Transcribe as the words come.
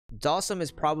DHALSIM is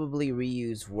probably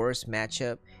RYU's worst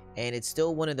matchup, and it's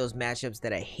still one of those matchups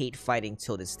that I hate fighting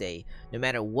till this day. No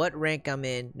matter what rank I'm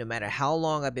in, no matter how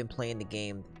long I've been playing the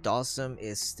game, DHALSIM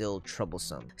is still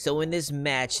troublesome. So in this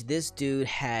match, this dude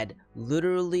had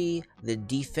literally the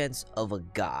defense of a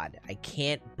god. I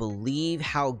can't believe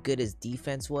how good his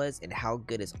defense was and how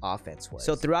good his offense was.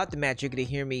 So throughout the match, you're gonna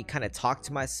hear me kind of talk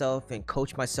to myself and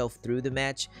coach myself through the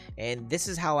match, and this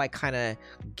is how I kind of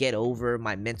get over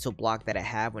my mental block that I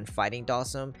have when fighting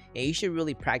DHALSIM. And you should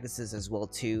really practice this as well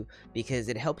too, because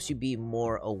it helps you be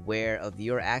more aware of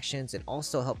your actions and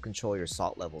also help control your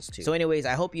salt levels too. So anyways,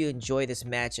 I hope you enjoy this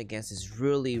match against this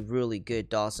really good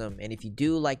DHALSIM, and if you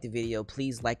do like the video,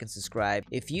 please like and subscribe.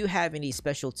 If you have any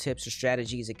special tips or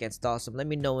strategies against DHALSIM, let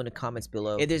me know in the comments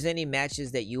below. If there's any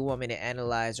matches that you want me to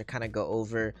analyze or kind of go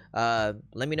over,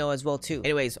 let me know as well too.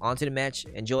 Anyways, on to the match.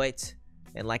 Enjoy it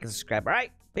and like and subscribe. All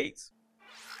right, peace.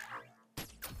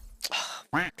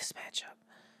 This matchup.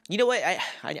 You know what?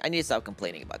 I need to stop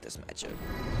complaining about this matchup.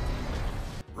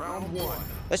 Round one.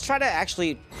 Let's try to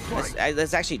actually.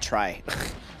 Let's actually try.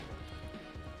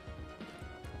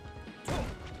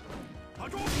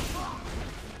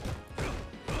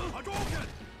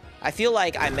 I feel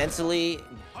like I mentally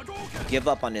give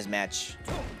up on this match.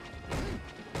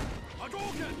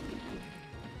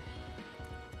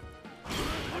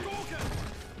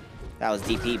 That was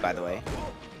DP, by the way.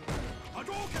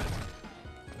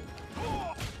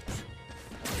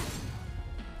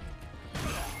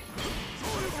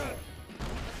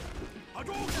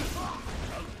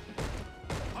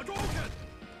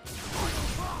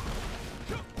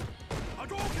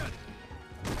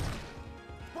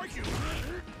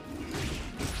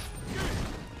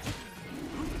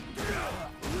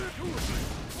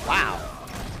 Wow.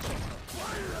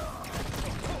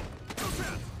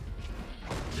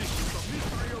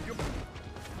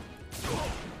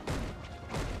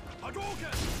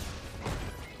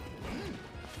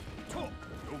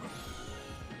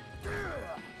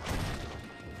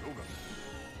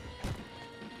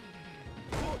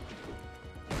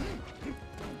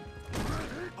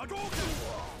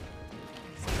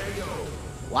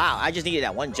 Wow, I just needed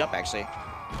that one jump actually.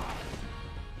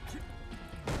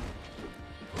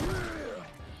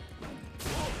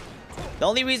 The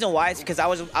only reason why is because I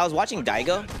was watching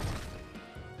Daigo,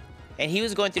 and he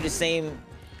was going through the same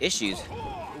issues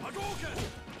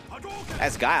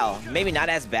as Guile. Maybe not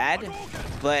as bad,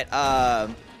 but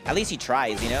at least he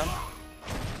tries, you know?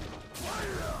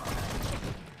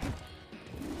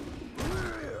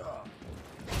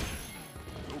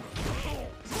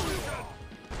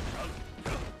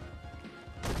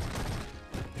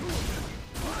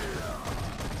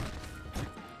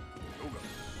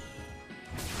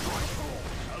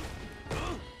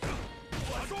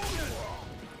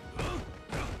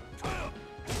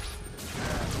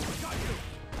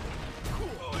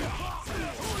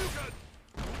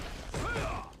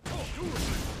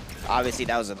 Obviously,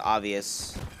 that was an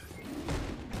obvious.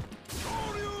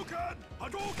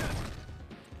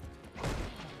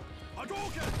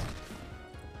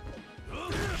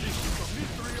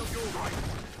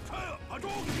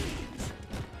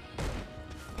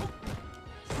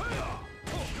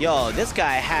 Yo, this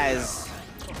guy has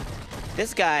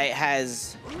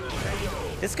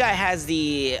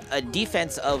the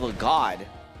defense of a god.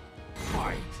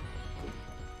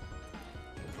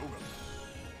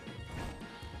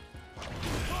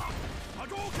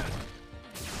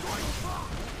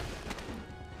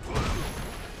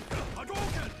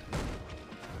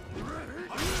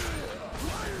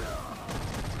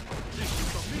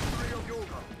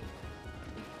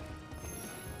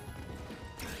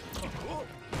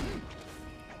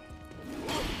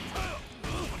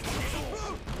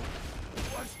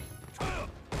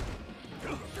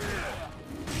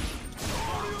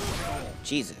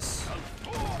 Jesus.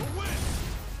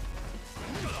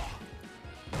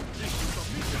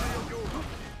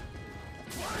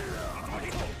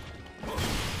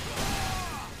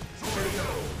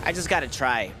 I just gotta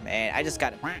try, man. I just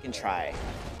gotta fucking try.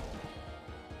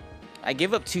 I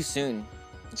give up too soon.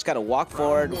 Just gotta walk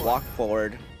forward, walk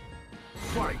forward.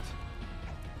 Fight.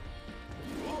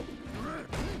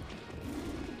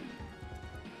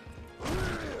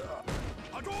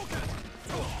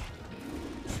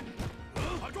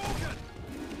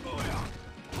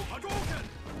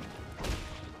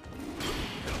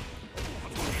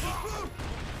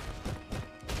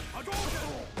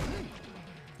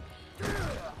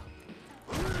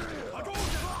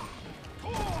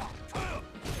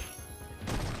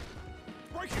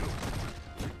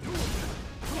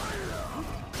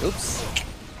 Oops.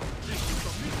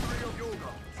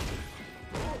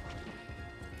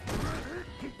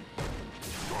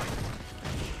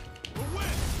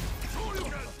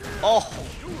 Oh!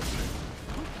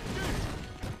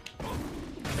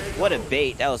 What a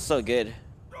bait. That was so good.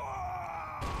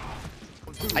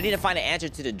 I need to find an answer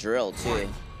to the drill, too.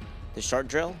 The short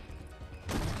drill?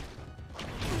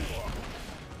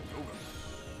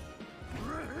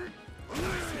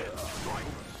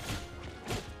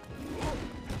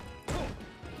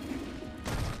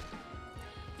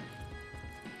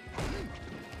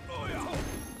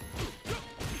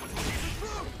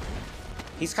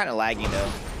 He's kind of lagging,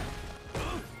 though.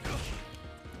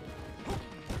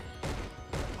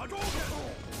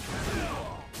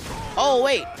 Oh,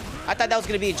 wait! I thought that was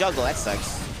going to be a juggle. That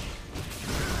sucks.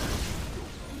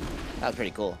 That was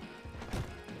pretty cool.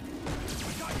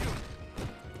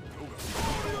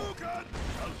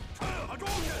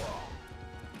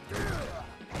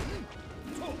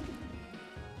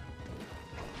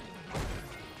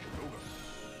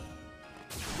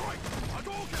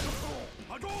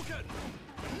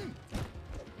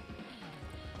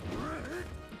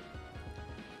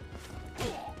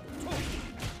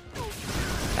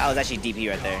 That was actually DP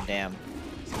right there. Damn.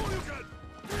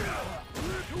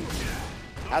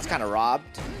 That was kind of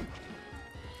robbed.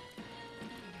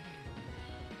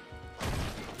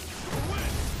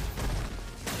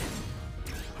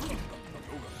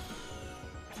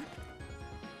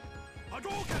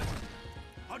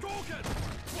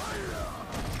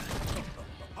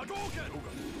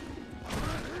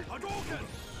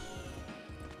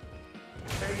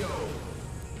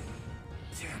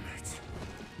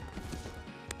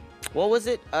 What was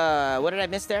it? What did I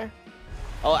miss there?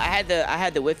 Oh, I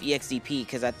had the whiff EXDP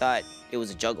because I thought it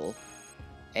was a juggle.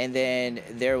 And then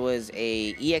there was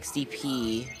a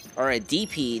EXDP or a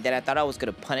DP that I thought I was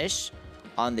gonna punish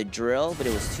on the drill, but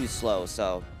it was too slow,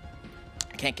 so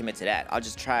I can't commit to that. I'll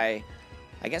just try,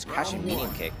 I guess, crashing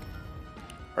medium kick.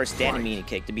 Or standing medium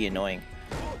kick to be annoying.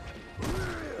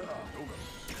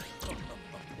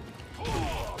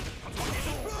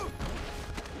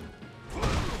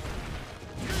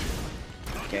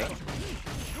 Okay.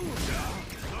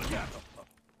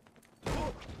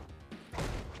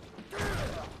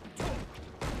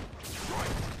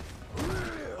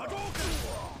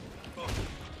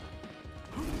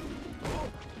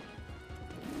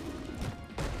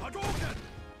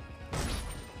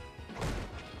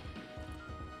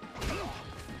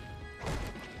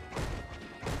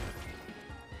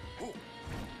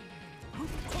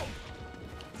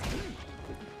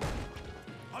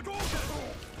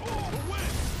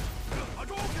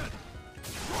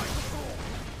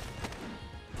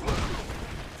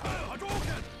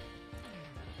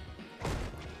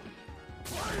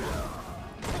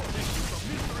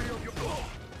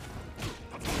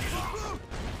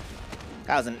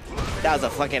 That was a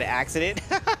fucking accident.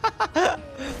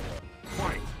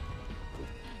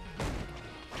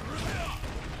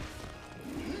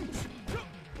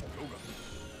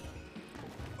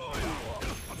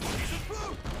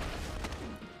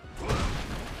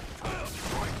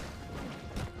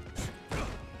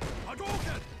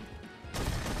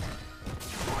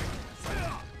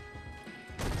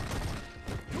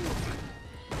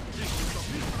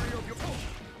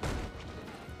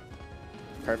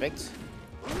 Perfect.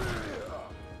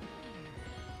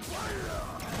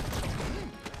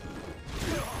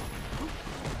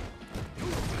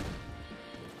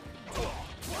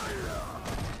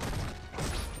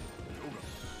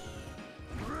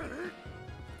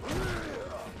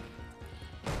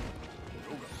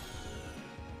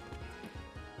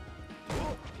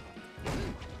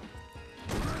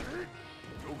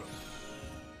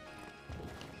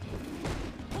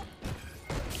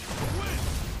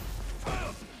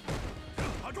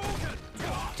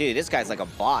 Dude, this guy's like a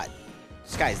bot.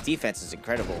 This guy's defense is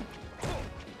incredible.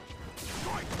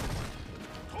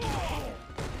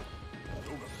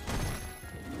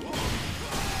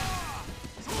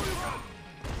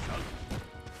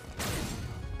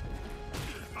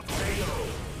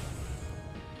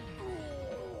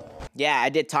 Yeah, I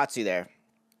did Tatsu there.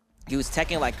 He was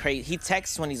teching like crazy. He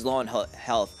techs when he's low on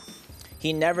health.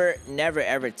 He never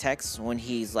ever techs when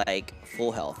he's like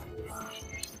full health.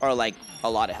 Or like a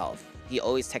lot of health. He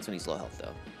always techs when he's low health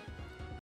though.